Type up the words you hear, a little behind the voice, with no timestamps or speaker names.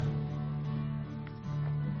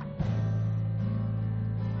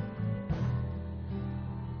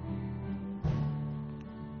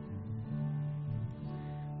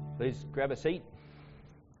Please grab a seat.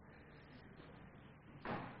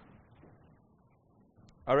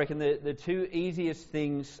 I reckon the two easiest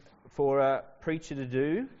things for a preacher to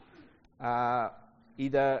do are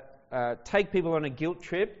either take people on a guilt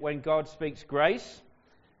trip when God speaks grace,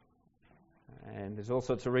 and there's all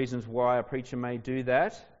sorts of reasons why a preacher may do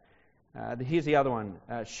that. Here's the other one,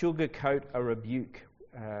 sugarcoat a rebuke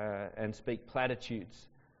and speak platitudes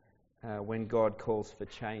when God calls for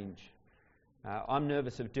change. I'm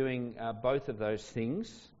nervous of doing both of those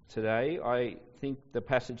things today. I think the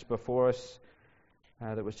passage before us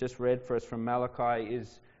that was just read for us from Malachi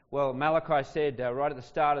is, well, Malachi said right at the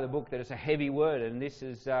start of the book that it's a heavy word, and this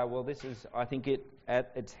is, I think, it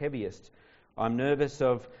at its heaviest. I'm nervous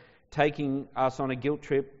of taking us on a guilt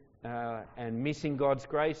trip and missing God's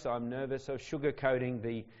grace. I'm nervous of sugarcoating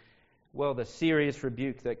the serious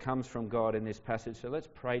rebuke that comes from God in this passage. So let's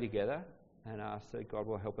pray together and ask that God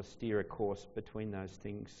will help us steer a course between those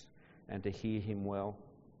things and to hear Him well.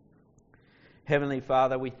 Heavenly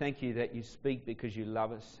Father, we thank You that You speak because You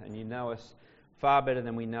love us and You know us far better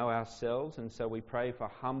than we know ourselves, and so we pray for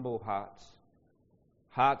humble hearts,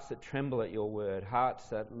 hearts that tremble at Your word, hearts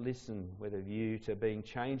that listen with a view to being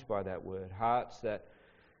changed by that word, hearts that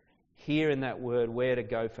hear in that word where to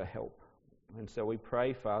go for help. And so we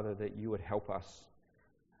pray, Father, that You would help us.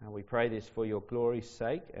 We pray this for Your glory's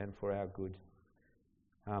sake and for our good.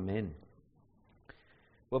 Amen.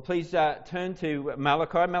 Well, please turn to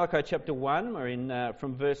Malachi chapter 1. We're in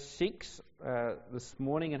from verse 6 this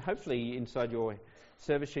morning, and hopefully inside your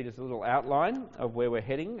service sheet is a little outline of where we're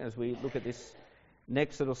heading as we look at this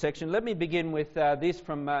next little section. Let me begin with this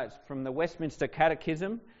from the Westminster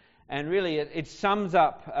Catechism, and really it sums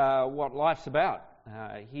up what life's about.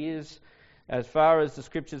 Here's, as far as the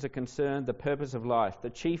Scriptures are concerned, the purpose of life. The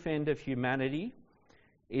chief end of humanity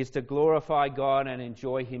is to glorify God and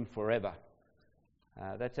enjoy Him forever.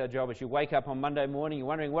 That's our job. As you wake up on Monday morning, you're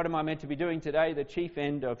wondering, what am I meant to be doing today? The chief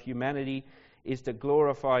end of humanity is to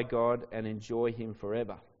glorify God and enjoy Him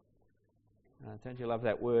forever. Don't you love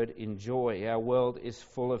that word, enjoy? Our world is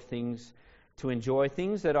full of things to enjoy,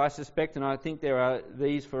 things that I suspect, and I think there are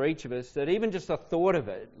these for each of us, that even just the thought of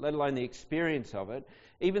it, let alone the experience of it,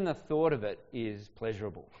 even the thought of it is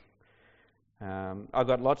pleasurable. I've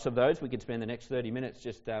got lots of those. We could spend the next 30 minutes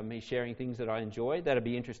just me sharing things that I enjoy. That'd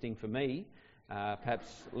be interesting for me. Perhaps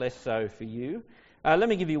less so for you. Let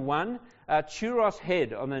me give you one. Churros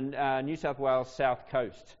Head on the New South Wales south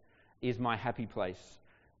coast is my happy place.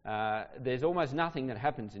 There's almost nothing that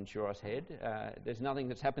happens in Churros Head. There's nothing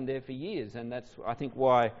that's happened there for years, and that's, I think,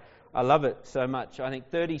 why I love it so much. I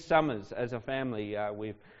think 30 summers as a family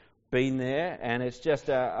we've been there, and it's just,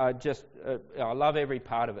 I love every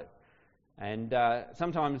part of it. And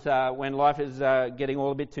sometimes when life is getting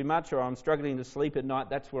all a bit too much, or I'm struggling to sleep at night,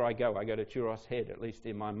 that's where I go. I go to Churros Head, at least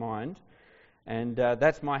in my mind. And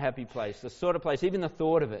that's my happy place. The sort of place, even the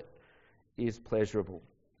thought of it, is pleasurable.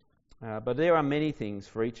 But there are many things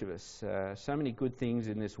for each of us. So many good things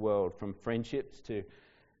in this world, from friendships to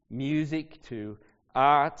music to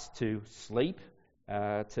art to sleep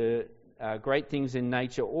to great things in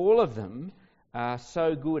nature. All of them are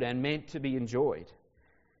so good and meant to be enjoyed.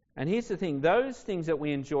 And here's the thing, those things that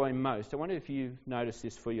we enjoy most, I wonder if you've noticed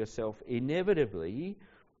this for yourself, inevitably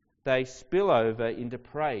they spill over into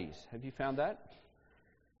praise. Have you found that?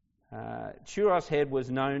 Churros Head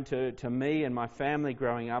was known to me and my family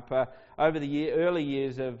growing up. Over the early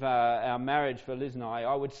years of our marriage for Liz and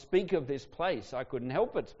I would speak of this place. I couldn't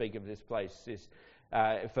help but speak of this place,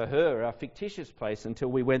 for her, a fictitious place, until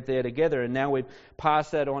we went there together. And now we've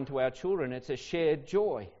passed that on to our children. It's a shared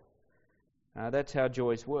joy. That's how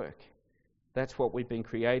joys work. That's what we've been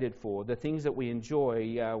created for. The things that we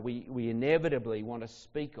enjoy, we inevitably want to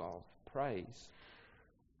speak of, praise.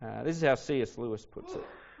 This is how C.S. Lewis puts it.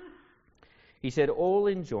 He said, all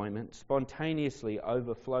enjoyment spontaneously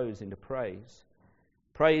overflows into praise.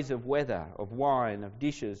 Praise of weather, of wine, of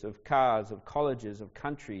dishes, of cars, of colleges, of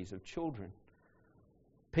countries, of children.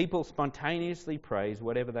 People spontaneously praise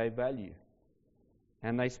whatever they value.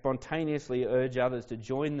 And they spontaneously urge others to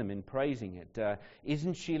join them in praising it.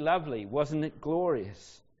 Isn't she lovely? Wasn't it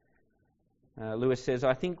glorious? Lewis says,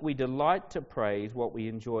 I think we delight to praise what we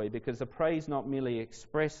enjoy because the praise not merely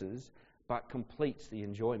expresses but completes the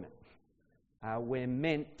enjoyment. We're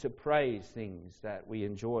meant to praise things that we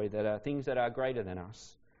enjoy, that are things that are greater than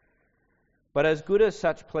us. But as good as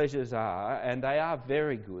such pleasures are, and they are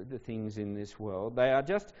very good, the things in this world, they are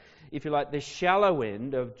just, if you like, the shallow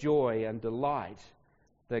end of joy and delight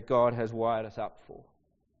that God has wired us up for.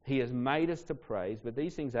 He has made us to praise, but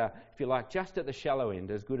these things are, if you like, just at the shallow end,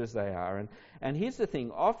 as good as they are. And here's the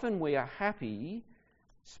thing, often we are happy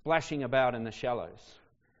splashing about in the shallows.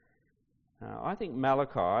 I think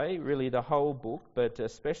Malachi, really the whole book, but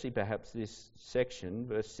especially perhaps this section,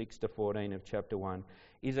 verse 6 to 14 of chapter 1,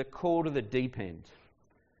 is a call to the deep end.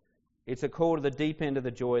 It's a call to the deep end of the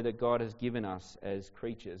joy that God has given us as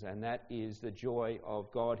creatures, and that is the joy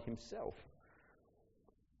of God himself.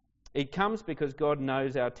 It comes because God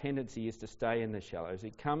knows our tendency is to stay in the shallows.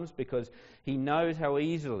 It comes because he knows how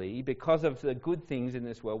easily, because of the good things in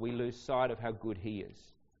this world, we lose sight of how good he is,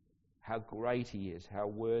 how great he is, how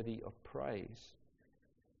worthy of praise.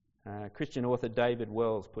 Christian author David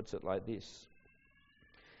Wells puts it like this: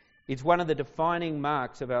 it's one of the defining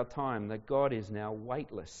marks of our time that God is now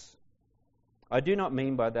weightless. I do not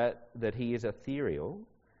mean by that he is ethereal,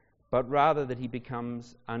 but rather that he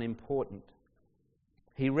becomes unimportant.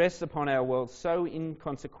 He rests upon our world so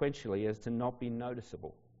inconsequentially as to not be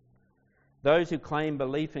noticeable. Those who claim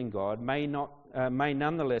belief in God may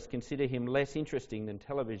nonetheless consider him less interesting than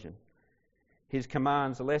television, his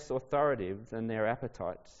commands less authoritative than their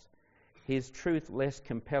appetites, his truth less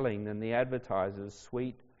compelling than the advertiser's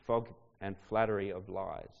sweet fog and flattery of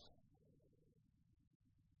lies.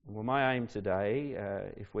 Well, my aim today,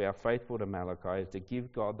 if we are faithful to Malachi, is to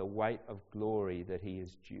give God the weight of glory that he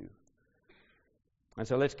is due. And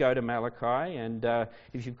so let's go to Malachi, and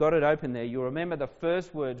if you've got it open there, you'll remember the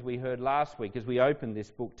first words we heard last week as we opened this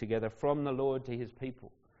book together, from the Lord to his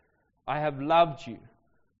people. I have loved you,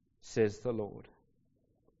 says the Lord.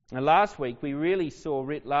 And last week we really saw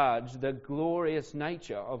writ large the glorious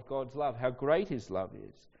nature of God's love, how great his love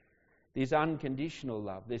is. This unconditional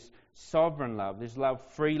love, this sovereign love, this love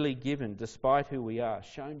freely given despite who we are,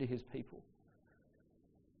 shown to his people.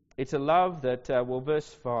 It's a love that,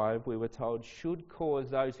 verse 5, we were told, should cause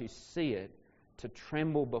those who see it to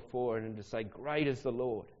tremble before it and to say, great is the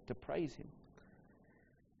Lord, to praise him.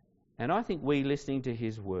 And I think we, listening to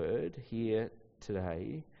his word here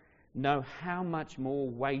today, know how much more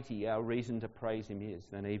weighty our reason to praise him is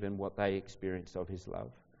than even what they experienced of his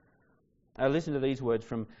love. Listen to these words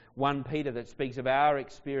from 1 Peter that speaks of our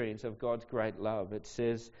experience of God's great love. It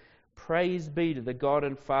says, praise be to the God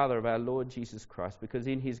and Father of our Lord Jesus Christ, because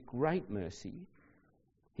in his great mercy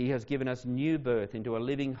he has given us new birth into a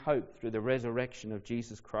living hope through the resurrection of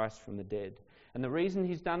Jesus Christ from the dead. And the reason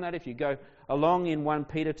he's done that, if you go along in 1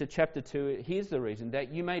 Peter to chapter 2, here's the reason: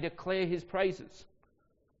 that you may declare his praises.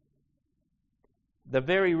 The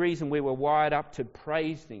very reason we were wired up to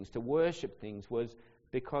praise things, to worship things, was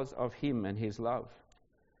because of him and his love.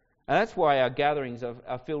 And that's why our gatherings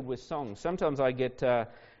are filled with songs. Sometimes I get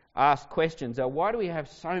asked questions, why do we have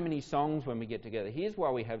so many songs when we get together? Here's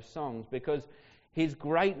why we have songs: because his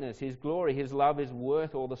greatness, his glory, his love is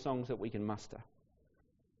worth all the songs that we can muster.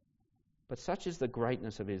 But such is the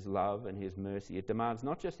greatness of his love and his mercy, it demands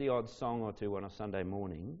not just the odd song or two on a Sunday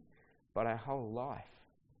morning, but our whole life.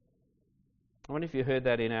 I wonder if you heard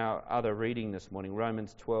that in our other reading this morning,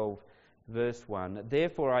 Romans 12, verse 1.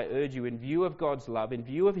 Therefore I urge you, in view of God's love, in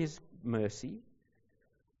view of his mercy,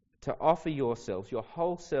 to offer yourselves, your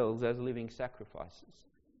whole selves, as living sacrifices,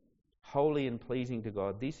 holy and pleasing to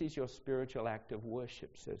God. This is your spiritual act of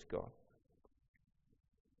worship, says God.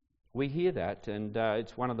 We hear that, and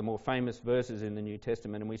it's one of the more famous verses in the New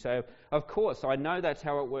Testament, and we say, of course, I know that's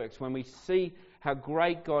how it works. When we see how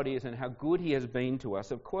great God is and how good he has been to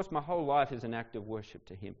us, of course my whole life is an act of worship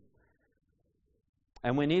to him.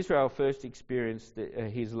 And when Israel first experienced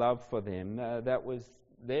his love for them, that was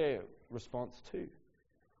their response too.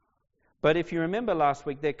 But if you remember last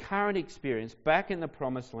week, their current experience back in the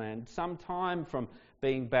Promised Land, some time from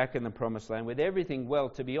being back in the Promised Land, with everything, well,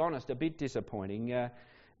 to be honest, a bit disappointing,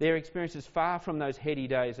 their experience is far from those heady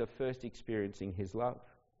days of first experiencing his love.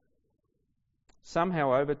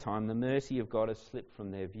 Somehow over time, the mercy of God has slipped from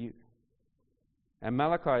their view. And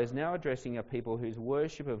Malachi is now addressing a people whose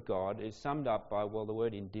worship of God is summed up by, the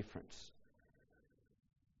word indifference.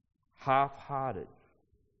 Half-hearted.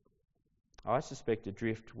 I suspect a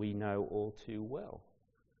drift we know all too well.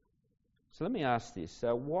 So let me ask this.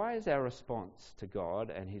 Why is our response to God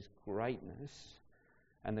and his greatness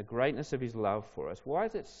and the greatness of his love for us, why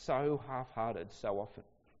is it so half-hearted so often?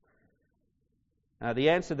 The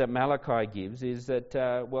answer that Malachi gives is that,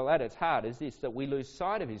 at its heart is this, that we lose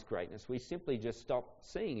sight of his greatness. We simply just stop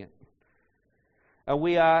seeing it.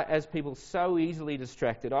 We are, as people, so easily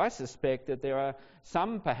distracted. I suspect that there are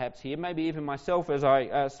some perhaps here, maybe even myself as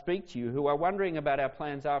I speak to you, who are wondering about our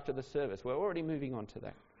plans after the service. We're already moving on to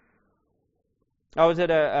that. I was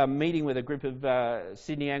at a meeting with a group of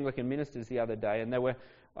Sydney Anglican ministers the other day, and they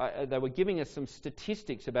were giving us some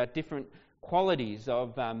statistics about different qualities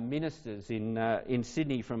of ministers in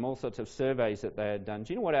Sydney from all sorts of surveys that they had done.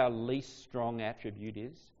 Do you know what our least strong attribute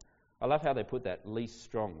is? I love how they put that, least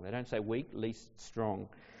strong. They don't say weak, least strong.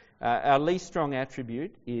 Our least strong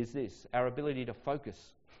attribute is this, our ability to focus,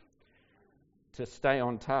 to stay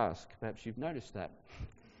on task. Perhaps you've noticed that.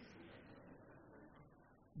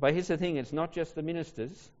 But here's the thing, it's not just the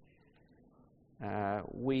ministers.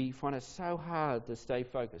 We find it so hard to stay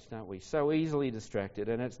focused, don't we? So easily distracted.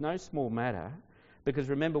 And it's no small matter, because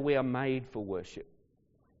remember, we are made for worship.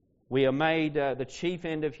 We are made, the chief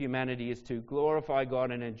end of humanity is to glorify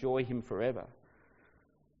God and enjoy Him forever.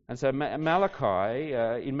 And so in Malachi,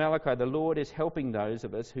 the Lord is helping those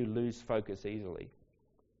of us who lose focus easily.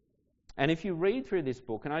 And if you read through this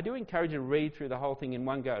book, and I do encourage you to read through the whole thing in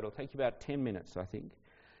one go, it'll take you about 10 minutes, I think,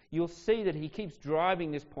 you'll see that he keeps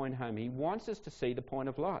driving this point home. He wants us to see the point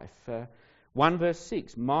of life. 1 verse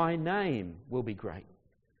 6, my name will be great.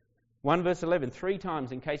 1 verse 11, 3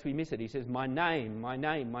 times in case we miss it, he says, my name, my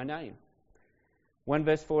name, my name. 1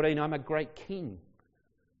 verse 14, I'm a great king.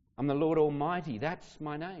 I'm the Lord Almighty. That's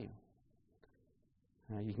my name.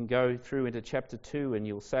 You can go through into chapter 2 and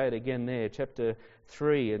you'll say it again there. Chapter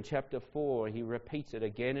 3 and chapter 4, he repeats it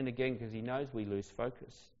again and again because he knows we lose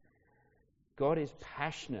focus. God is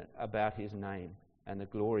passionate about his name and the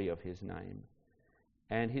glory of his name.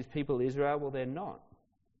 And his people Israel, well, they're not.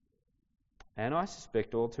 And I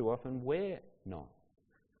suspect all too often we're not.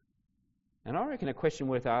 And I reckon a question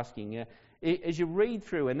worth asking, as you read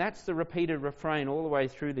through, and that's the repeated refrain all the way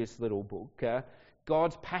through this little book,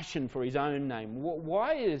 God's passion for his own name.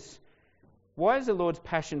 Why is the Lord's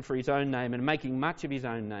passion for his own name and making much of his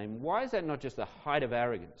own name, why is that not just the height of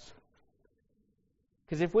arrogance?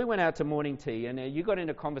 Because if we went out to morning tea and you got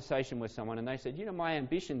into conversation with someone and they said, my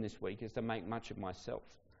ambition this week is to make much of myself.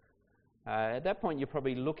 At that point, you're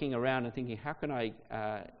probably looking around and thinking, how can I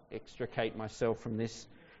extricate myself from this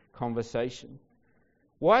conversation?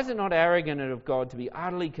 Why is it not arrogant of God to be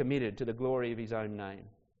utterly committed to the glory of his own name?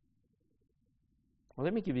 Well,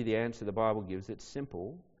 let me give you the answer the Bible gives. It's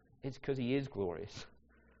simple. It's because he is glorious.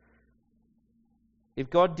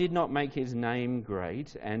 If God did not make his name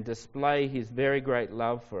great and display his very great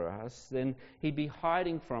love for us, then he'd be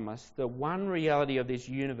hiding from us the one reality of this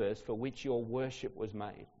universe for which your worship was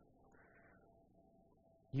made.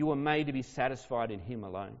 You were made to be satisfied in him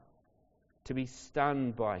alone, to be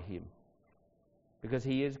stunned by him, because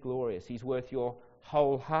he is glorious. He's worth your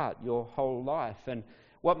whole heart, your whole life. And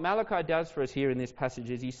what Malachi does for us here in this passage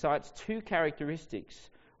is he cites 2 characteristics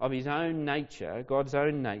of his own nature, God's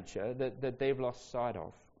own nature, that they've lost sight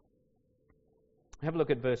of. Have a look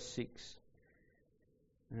at verse 6.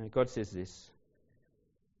 God says this,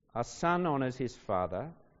 a son honours his father,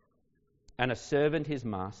 and a servant his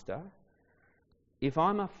master. If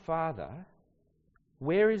I'm a father,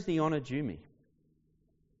 where is the honour due me?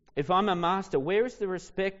 If I'm a master, where is the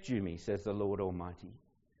respect due me, says the Lord Almighty.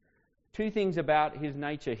 2 things about his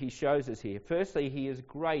nature he shows us here. Firstly, he is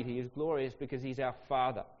great, he is glorious because he's our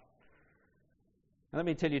Father. Now, let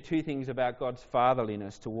me tell you 2 things about God's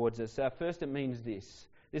fatherliness towards us. First, it means this.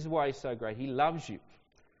 This is why he's so great. He loves you.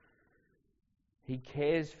 He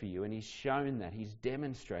cares for you, and he's shown that. He's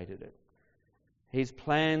demonstrated it. His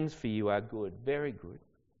plans for you are good, very good.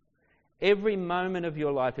 Every moment of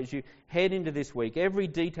your life as you head into this week, every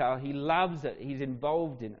detail, he loves it. He's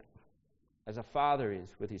involved in it, as a father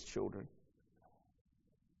is with his children.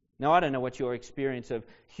 Now, I don't know what your experience of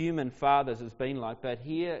human fathers has been like, but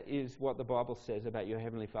here is what the Bible says about your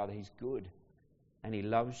Heavenly Father. He's good and he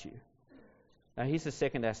loves you. Now, here's the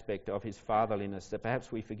second aspect of his fatherliness that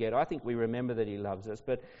perhaps we forget. I think we remember that he loves us,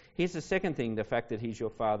 but here's the second thing the fact that he's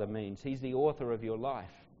your father means. He's the author of your life.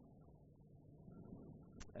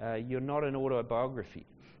 You're not an autobiography.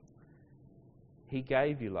 He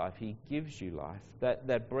gave you life. He gives you life.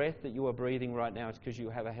 That breath that you are breathing right now is because you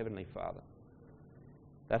have a Heavenly Father.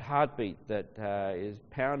 That heartbeat that is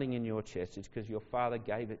pounding in your chest is because your Father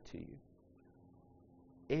gave it to you.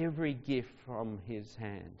 Every gift from his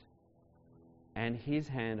hand. And his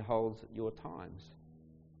hand holds your times.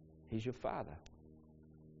 He's your Father.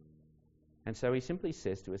 And so he simply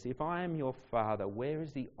says to us, if I am your Father, where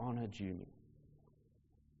is the honour due me?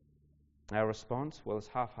 Our response, well, it's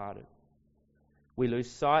half-hearted. We lose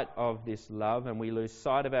sight of this love and we lose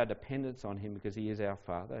sight of our dependence on him because he is our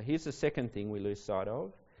Father. Here's the second thing we lose sight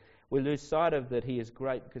of. We lose sight of that he is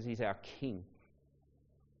great because he's our King.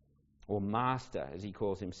 Or Master, as he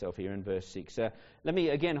calls himself here in verse 6. Let me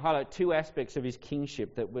again highlight 2 aspects of his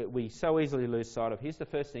kingship that we so easily lose sight of. Here's the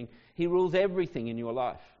first thing. He rules everything in your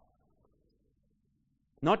life.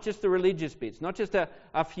 Not just the religious bits, not just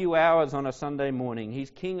a few hours on a Sunday morning.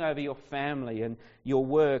 He's king over your family and your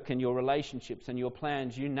work and your relationships and your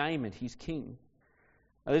plans. You name it, he's king.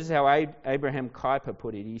 Now, this is how Abraham Kuyper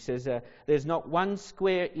put it. He says, there's not 1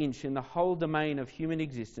 square inch in the whole domain of human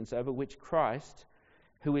existence over which Christ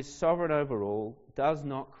who is sovereign over all, does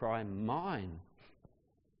not cry, mine.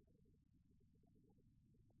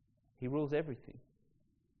 He rules everything.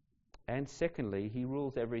 And secondly, he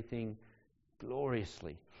rules everything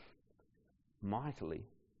gloriously, mightily.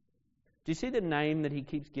 Do you see the name that he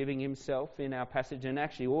keeps giving himself in our passage? And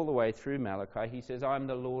actually all the way through Malachi, he says, I am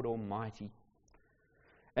the Lord Almighty.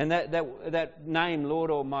 And that name, Lord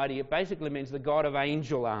Almighty, it basically means the God of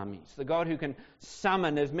angel armies, the God who can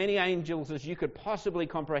summon as many angels as you could possibly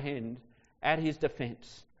comprehend at his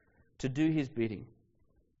defense to do his bidding.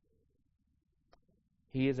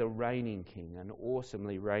 He is a reigning king, an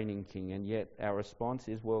awesomely reigning king, and yet our response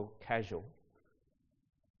is, well, casual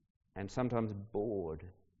and sometimes bored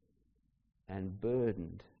and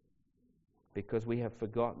burdened because we have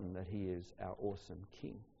forgotten that he is our awesome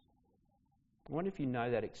king. I wonder if you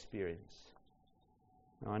know that experience.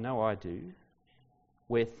 I know I do,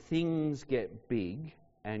 where things get big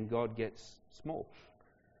and God gets small.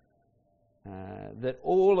 That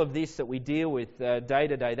all of this that we deal with day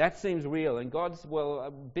to day, that seems real, and God's, well,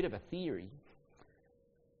 a bit of a theory.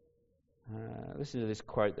 Listen to this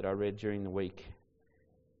quote that I read during the week.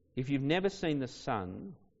 If you've never seen the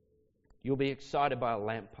sun, you'll be excited by a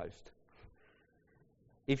lamppost.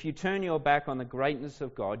 If you turn your back on the greatness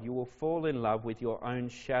of God, you will fall in love with your own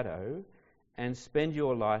shadow and spend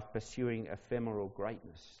your life pursuing ephemeral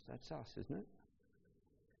greatness. That's us, isn't it?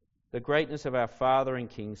 The greatness of our Father and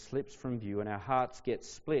King slips from view and our hearts get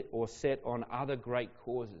split or set on other great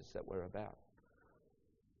causes that we're about.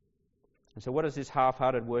 And so what does this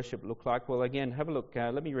half-hearted worship look like? Well, again, have a look.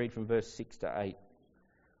 Let me read from verse 6 to 8.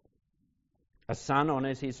 A son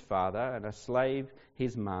honours his father and a slave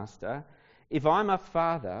his master. If I'm a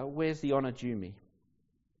father, where's the honour due me?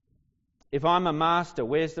 If I'm a master,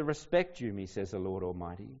 where's the respect due me, says the Lord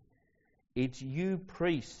Almighty. It's you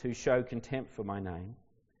priests who show contempt for my name.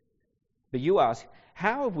 But you ask,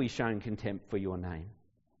 how have we shown contempt for your name?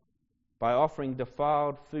 By offering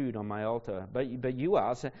defiled food on my altar. But you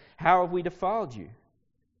ask, how have we defiled you?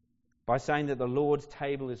 By saying that the Lord's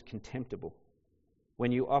table is contemptible.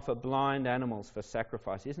 When you offer blind animals for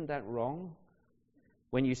sacrifice, isn't that wrong?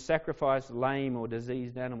 When you sacrifice lame or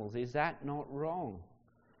diseased animals, is that not wrong?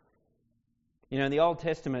 You know, in the Old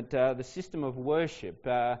Testament, the system of worship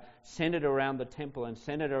centered around the temple and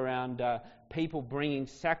centered around people bringing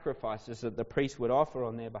sacrifices that the priest would offer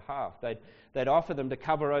on their behalf. They'd offer them to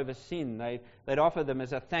cover over sin. They'd offer them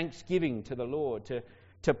as a thanksgiving to the Lord,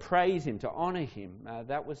 to praise him, to honour him.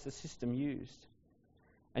 That was the system used.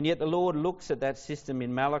 And yet the Lord looks at that system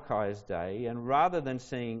in Malachi's day, and rather than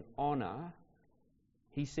seeing honour,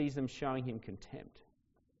 he sees them showing him contempt.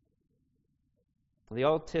 The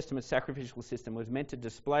Old Testament sacrificial system was meant to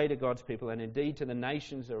display to God's people and indeed to the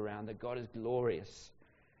nations around that God is glorious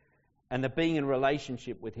and that being in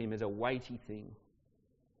relationship with him is a weighty thing.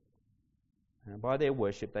 And by their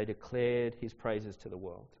worship, they declared his praises to the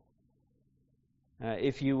world.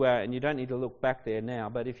 If you and you don't need to look back there now,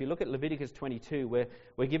 but if you look at Leviticus 22,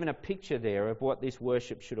 we're given a picture there of what this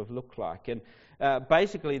worship should have looked like. And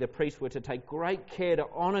basically, the priests were to take great care to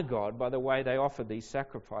honour God by the way they offered these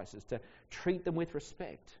sacrifices, to treat them with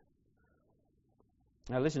respect.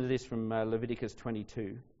 Now listen to this from Leviticus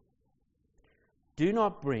 22. Do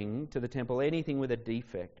not bring to the temple anything with a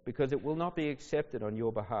defect, because it will not be accepted on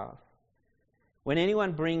your behalf. When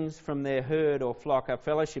anyone brings from their herd or flock a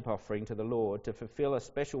fellowship offering to the Lord to fulfill a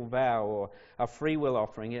special vow or a freewill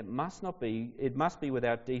offering, it must be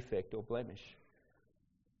without defect or blemish.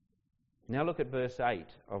 Now look at verse 8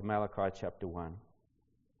 of Malachi chapter 1.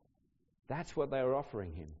 That's what they were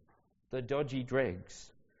offering him, the dodgy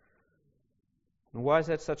dregs. And why is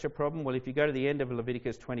that such a problem? Well, if you go to the end of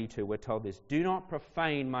Leviticus 22, we're told this: do not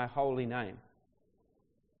profane my holy name.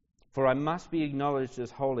 For I must be acknowledged as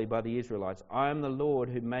holy by the Israelites. I am the Lord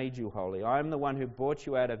who made you holy. I am the one who brought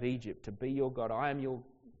you out of Egypt to be your God. I am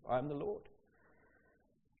the Lord.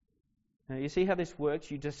 Now you see how this works?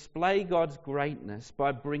 You display God's greatness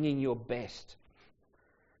by bringing your best.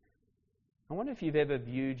 I wonder if you've ever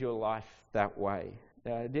viewed your life that way.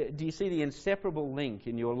 Do you see the inseparable link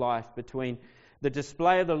in your life between the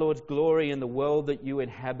display of the Lord's glory in the world that you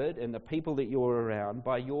inhabit and the people that you're around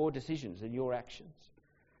by your decisions and your actions?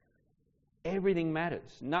 Everything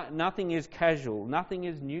matters. Nothing is casual. Nothing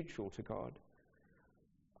is neutral to God.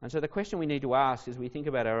 And so the question we need to ask as we think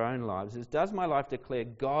about our own lives is, does my life declare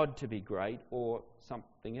God to be great or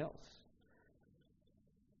something else?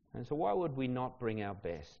 And so why would we not bring our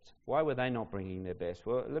best? Why were they not bringing their best?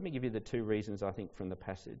 Well, let me give you the two reasons, I think, from the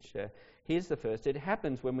passage. Here's the first. It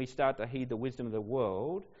happens when we start to heed the wisdom of the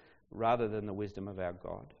world rather than the wisdom of our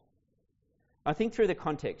God. I think through the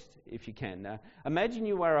context, if you can. Imagine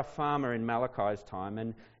you are a farmer in Malachi's time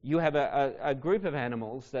and you have a group of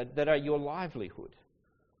animals that are your livelihood.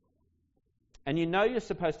 And you know you're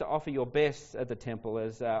supposed to offer your best at the temple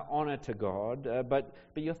as honour to God, but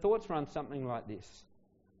your thoughts run something like this.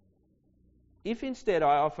 If instead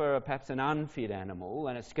I offer perhaps an unfit animal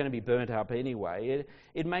and it's going to be burnt up anyway,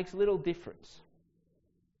 it makes little difference.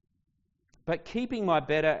 But keeping my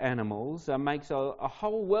better animals makes a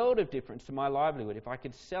whole world of difference to my livelihood if I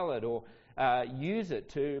could sell it or use it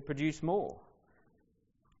to produce more.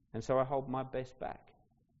 And so I hold my best back.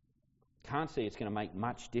 Can't see it's going to make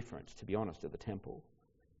much difference, to be honest, at the temple.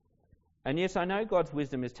 And yes, I know God's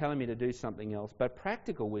wisdom is telling me to do something else, but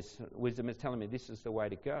practical wisdom is telling me this is the way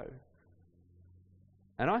to go.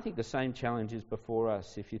 And I think the same challenge is before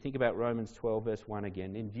us. If you think about Romans 12 verse 1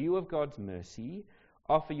 again, in view of God's mercy,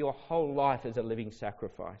 offer your whole life as a living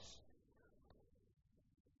sacrifice.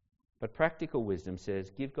 But practical wisdom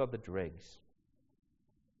says, give God the dregs.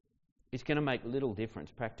 It's going to make little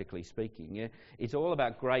difference, practically speaking. It's all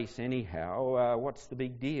about grace anyhow. What's the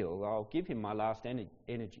big deal? I'll give him my last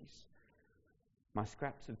energies, my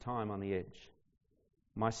scraps of time on the edge,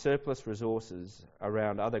 my surplus resources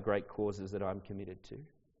around other great causes that I'm committed to.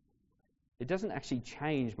 It doesn't actually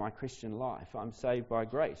change my Christian life. I'm saved by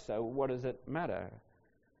grace, so what does it matter?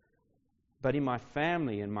 But in my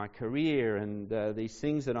family and my career and these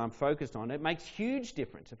things that I'm focused on, it makes huge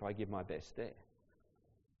difference if I give my best there.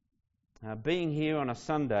 Being here on a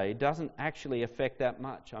Sunday doesn't actually affect that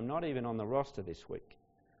much. I'm not even on the roster this week.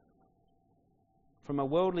 From a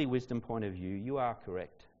worldly wisdom point of view, you are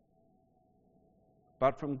correct.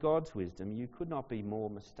 But from God's wisdom, you could not be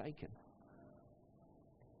more mistaken.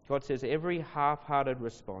 God says every half-hearted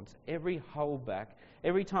response, every holdback,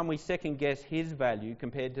 every time we second-guess his value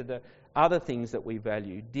compared to the other things that we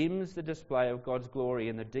value, dims the display of God's glory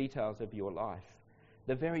in the details of your life,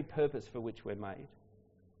 the very purpose for which we're made.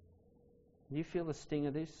 You feel the sting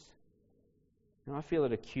of this? And I feel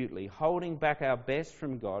it acutely, holding back our best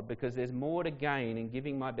from God because there's more to gain in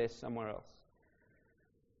giving my best somewhere else.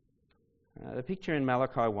 The picture in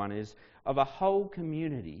Malachi 1 is of a whole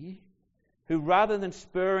community who, rather than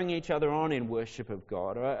spurring each other on in worship of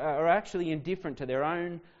God, are actually indifferent to their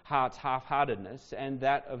own heart's half-heartedness and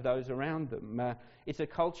that of those around them. It's a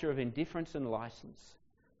culture of indifference and license.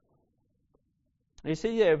 You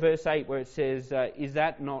see there verse 8 where it says, is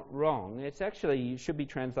that not wrong? It's actually, should be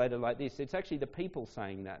translated like this. It's actually the people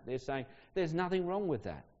saying that. They're saying, there's nothing wrong with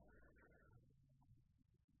that.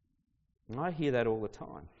 And I hear that all the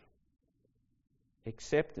time.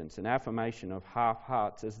 Acceptance and affirmation of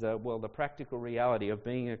half-hearts as the practical reality of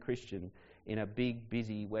being a Christian in a big,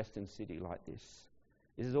 busy Western city like this.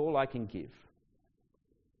 This is all I can give.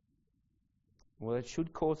 Well, it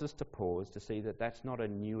should cause us to pause to see that that's not a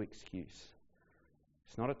new excuse.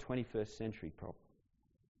 It's not a 21st century problem.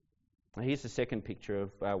 Now here's the second picture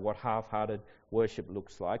of what half-hearted worship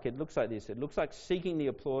looks like. It looks like this. It looks like seeking the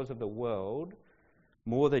applause of the world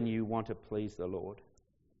more than you want to please the Lord.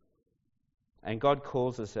 And God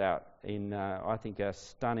calls us out in, I think, a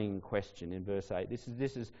stunning question in verse 8.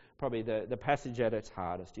 This is probably the passage at its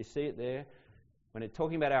hardest. You see it there? When it's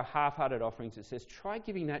talking about our half-hearted offerings, it says, try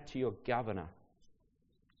giving that to your governor.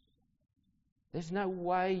 There's no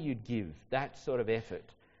way you'd give that sort of effort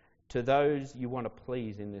to those you want to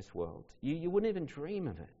please in this world. You wouldn't even dream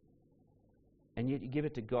of it. And yet you give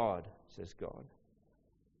it to God, says God.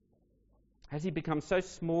 Has he become so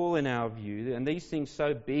small in our view and these things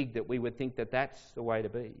so big that we would think that that's the way to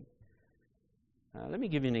be? Let me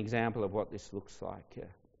give you an example of what this looks like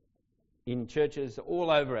in churches all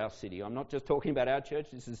over our city. I'm not just talking about our church,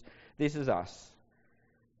 this is us.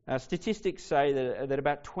 Statistics say that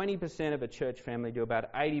about 20% of a church family do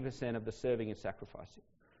about 80% of the serving and sacrificing,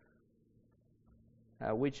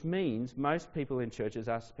 which means most people in churches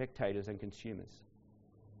are spectators and consumers.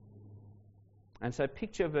 And so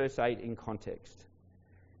picture verse 8 in context.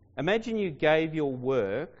 Imagine you gave your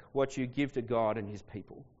work what you give to God and his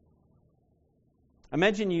people.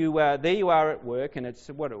 Imagine there you are at work and it's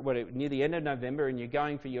near the end of November and you're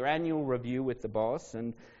going for your annual review with the boss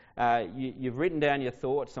and you've written down your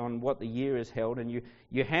thoughts on what the year has held and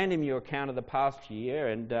you hand him your account of the past year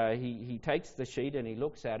and he takes the sheet and he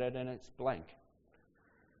looks at it and it's blank.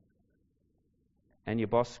 And your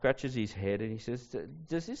boss scratches his head and he says,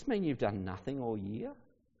 does this mean you've done nothing all year?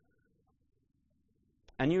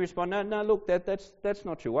 And you respond, no, look, that's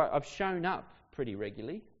not true. I've shown up pretty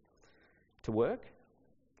regularly to work.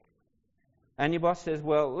 And your boss says,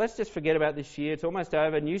 well, let's just forget about this year. It's almost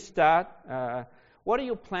over. New start. What are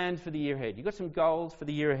your plans for the year ahead? You've got some goals for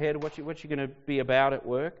the year ahead, what you're going to be about at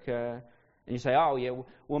work. And you say, oh yeah,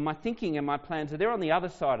 well my thinking and my plans are there on the other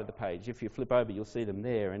side of the page. If you flip over, you'll see them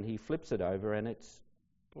there. And he flips it over and it's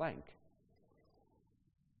blank.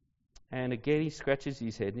 And again he scratches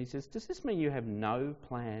his head and he says, does this mean you have no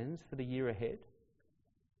plans for the year ahead?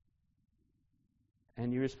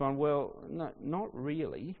 And you respond, well, no, not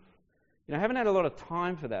really. I haven't had a lot of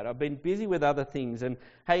time for that. I've been busy with other things. And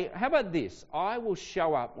hey, how about this? I will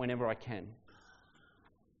show up whenever I can.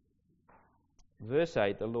 Verse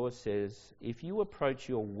 8, the Lord says, if you approach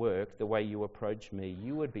your work the way you approach me,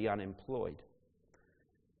 you would be unemployed.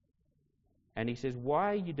 And he says,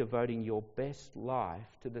 why are you devoting your best life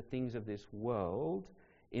to the things of this world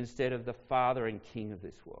instead of the Father and King of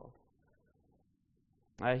this world?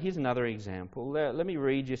 Here's another example. Let me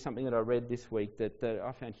read you something that I read this week that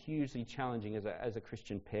I found hugely challenging as a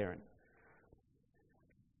Christian parent.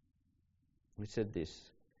 We said this: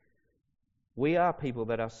 we are people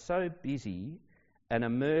that are so busy and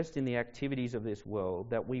immersed in the activities of this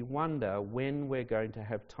world that we wonder when we're going to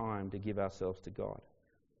have time to give ourselves to God.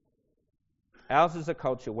 Ours is a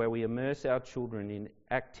culture where we immerse our children in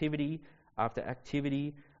activity after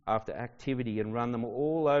activity after activity and run them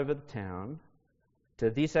all over the town to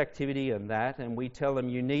this activity and that, and we tell them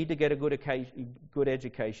you need to get a good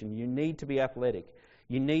education, you need to be athletic,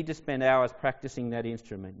 you need to spend hours practicing that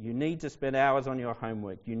instrument, you need to spend hours on your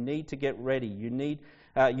homework, you need to get ready,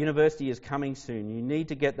 university is coming soon, you need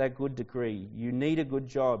to get that good degree, you need a good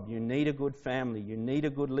job, you need a good family, you need a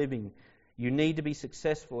good living, you need to be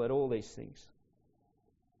successful at all these things.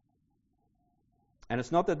 And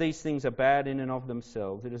it's not that these things are bad in and of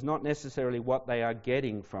themselves, it is not necessarily what they are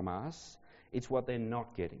getting from us, it's what they're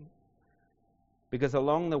not getting. Because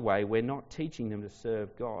along the way, we're not teaching them to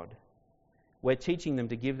serve God. We're teaching them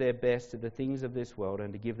to give their best to the things of this world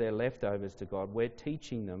and to give their leftovers to God. We're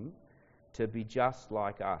teaching them to be just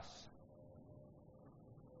like us.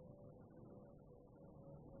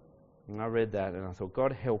 And I read that and I thought,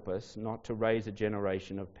 God help us not to raise a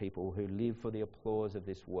generation of people who live for the applause of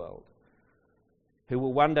this world, who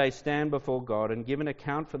will one day stand before God and give an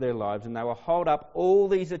account for their lives, and they will hold up all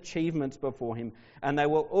these achievements before Him, and they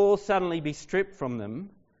will all suddenly be stripped from them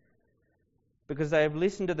because they have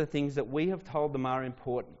listened to the things that we have told them are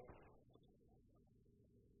important.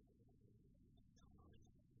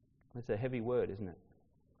 That's a heavy word, isn't it?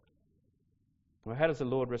 Well, how does the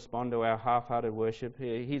Lord respond to our half-hearted worship?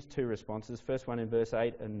 Here's two responses. First one in verse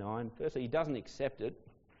 8 and 9. Firstly, He doesn't accept it.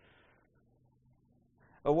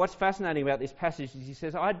 Well, what's fascinating about this passage is He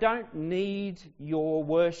says, I don't need your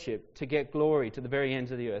worship to get glory to the very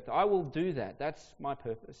ends of the earth. I will do that. That's my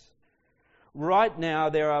purpose. Right now,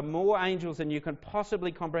 there are more angels than you can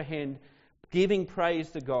possibly comprehend giving praise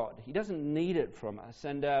to God. He doesn't need it from us.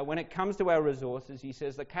 And when it comes to our resources, He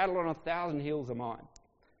says, the cattle on 1,000 hills are mine.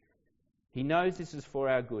 He knows this is for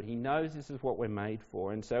our good. He knows this is what we're made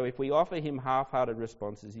for. And so if we offer Him half-hearted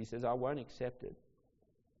responses, He says, I won't accept it.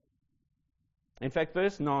 In fact,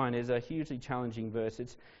 verse 9 is a hugely challenging verse.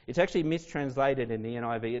 It's actually mistranslated in the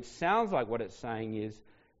NIV. It sounds like what it's saying is,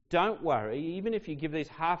 don't worry, even if you give these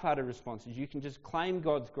half-hearted responses, you can just claim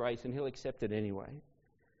God's grace and He'll accept it anyway.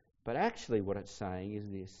 But actually what it's saying is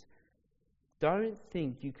this: don't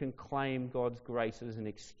think you can claim God's grace as an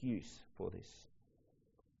excuse for this.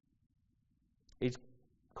 It's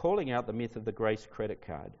calling out the myth of the grace credit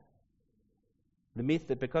card. The myth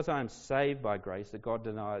that because I am saved by grace, that God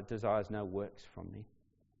desires no works from me.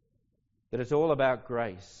 That it's all about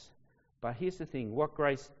grace. But here's the thing, what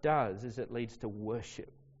grace does is it leads to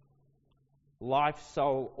worship. Life,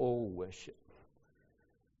 soul, all worship.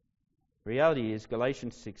 Reality is,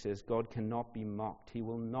 Galatians 6 says, God cannot be mocked. He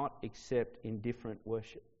will not accept indifferent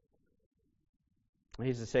worship.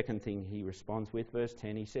 Here's the second thing He responds with, verse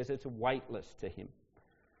 10. He says it's weightless to Him.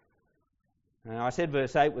 Now, I said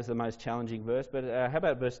verse 8 was the most challenging verse, but how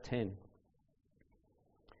about verse 10?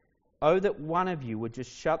 Oh, that one of you would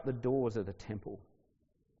just shut the doors of the temple,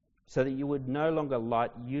 so that you would no longer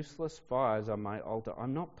light useless fires on my altar.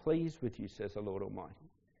 I'm not pleased with you, says the Lord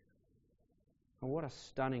Almighty. Oh, what a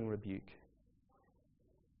stunning rebuke.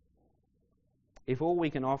 If all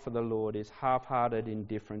we can offer the Lord is half-hearted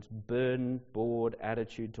indifference, burdened, bored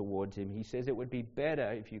attitude towards Him, He says it would be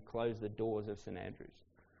better if you close the doors of St. Andrews.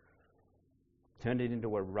 Turned it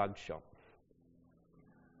into a rug shop.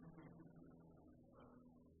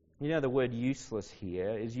 You know, the word useless here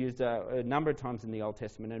is used a number of times in the Old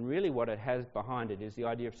Testament, and really what it has behind it is the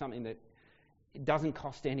idea of something that it doesn't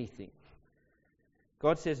cost anything.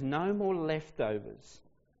 God says, no more leftovers.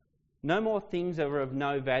 No more things that are of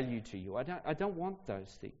no value to you. I don't want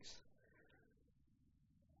those things.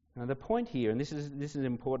 Now the point here, and this is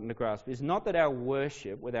important to grasp, is not that our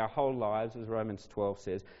worship with our whole lives, as Romans 12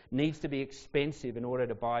 says, needs to be expensive in order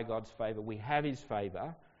to buy God's favour. We have His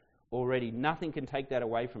favour already. Nothing can take that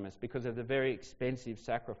away from us because of the very expensive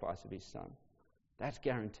sacrifice of His Son. That's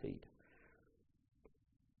guaranteed.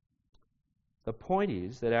 The point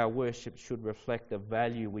is that our worship should reflect the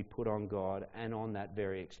value we put on God and on that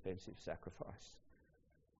very expensive sacrifice.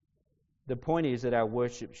 The point is that our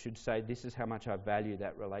worship should say, this is how much I value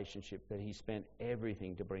that relationship that He spent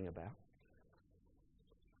everything to bring about.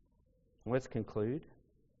 Let's conclude.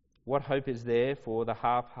 What hope is there for the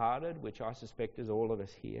half-hearted, which I suspect is all of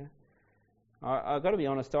us here? I've got to be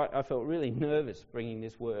honest, I felt really nervous bringing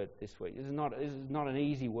this word this week. This is not an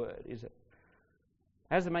easy word, is it?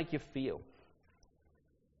 How does it make you feel?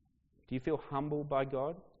 Do you feel humbled by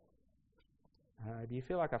God? Do you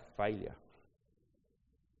feel like a failure?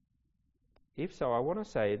 If so, I want to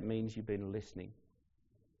say it means you've been listening.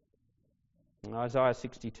 Isaiah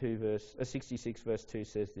 66 verse 2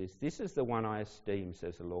 says this, "This is the one I esteem,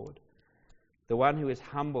 says the Lord, the one who is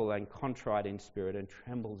humble and contrite in spirit and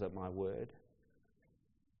trembles at my word."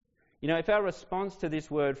 You know, if our response to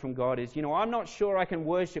this word from God is, I'm not sure I can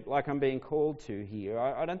worship like I'm being called to here,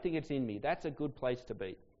 I don't think it's in me, that's a good place to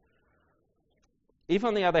be. If,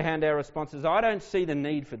 on the other hand, our response is, I don't see the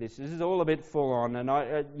need for this. This is all a bit full on, and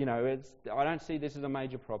I don't see this as a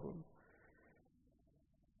major problem.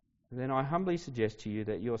 Then I humbly suggest to you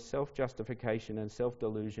that your self-justification and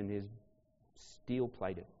self-delusion is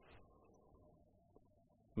steel-plated.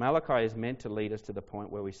 Malachi is meant to lead us to the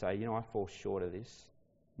point where we say, I fall short of this,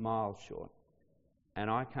 miles short, and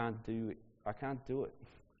I can't do it.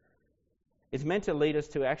 It's meant to lead us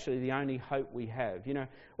to actually the only hope we have.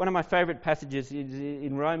 One of my favourite passages is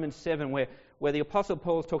in Romans 7 where the Apostle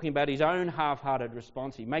Paul's talking about his own half-hearted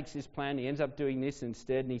response. He makes this plan, he ends up doing this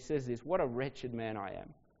instead, and he says this, "What a wretched man I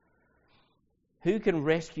am. Who can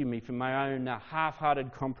rescue me from my own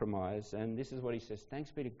half-hearted compromise?" And this is what he says,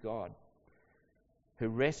 "Thanks be to God who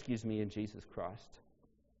rescues me in Jesus Christ."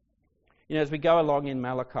 As we go along in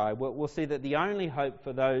Malachi, we'll see that the only hope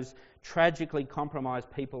for those tragically compromised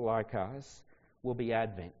people like us will be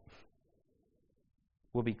Advent,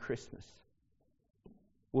 will be Christmas,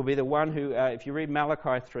 will be the one who, if you read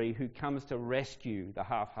Malachi 3, who comes to rescue the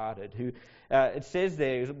half-hearted, who, it says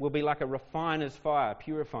there, will be like a refiner's fire,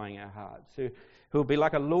 purifying our hearts, who will be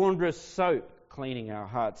like a launderer's soap, cleaning our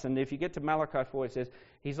hearts. And if you get to Malachi 4, it says,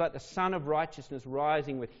 He's like the Son of Righteousness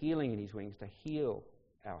rising with healing in His wings to heal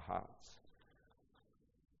our hearts.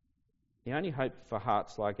 The only hope for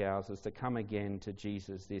hearts like ours is to come again to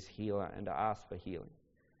Jesus, this healer, and to ask for healing.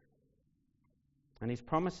 And His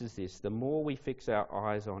promise is this: the more we fix our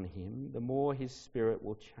eyes on Him, the more His Spirit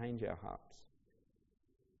will change our hearts.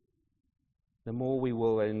 The more we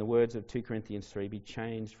will, in the words of 2 Corinthians 3, be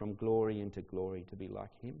changed from glory into glory to be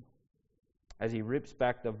like Him. As He rips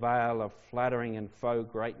back the veil of flattering and faux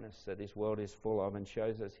greatness that this world is full of and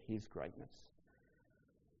shows us His greatness.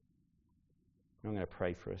 I'm going to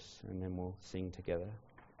pray for us and then we'll sing together.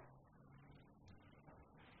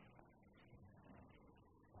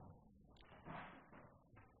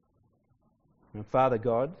 And Father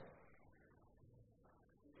God,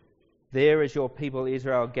 there as your people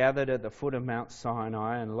Israel gathered at the foot of Mount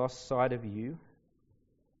Sinai and lost sight of you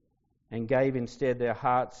and gave instead their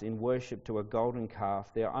hearts in worship to a golden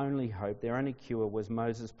calf, their only hope, their only cure was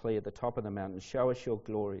Moses' plea at the top of the mountain, "Show us your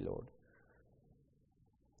glory, Lord."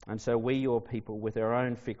 And so we, your people, with our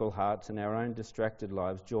own fickle hearts and our own distracted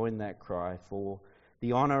lives, join that cry for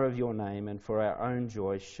the honour of your name and for our own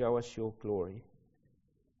joy. Show us your glory.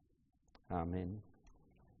 Amen.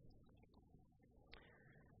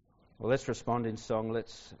 Well, let's respond in song.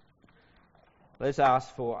 Let's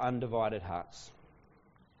ask for undivided hearts.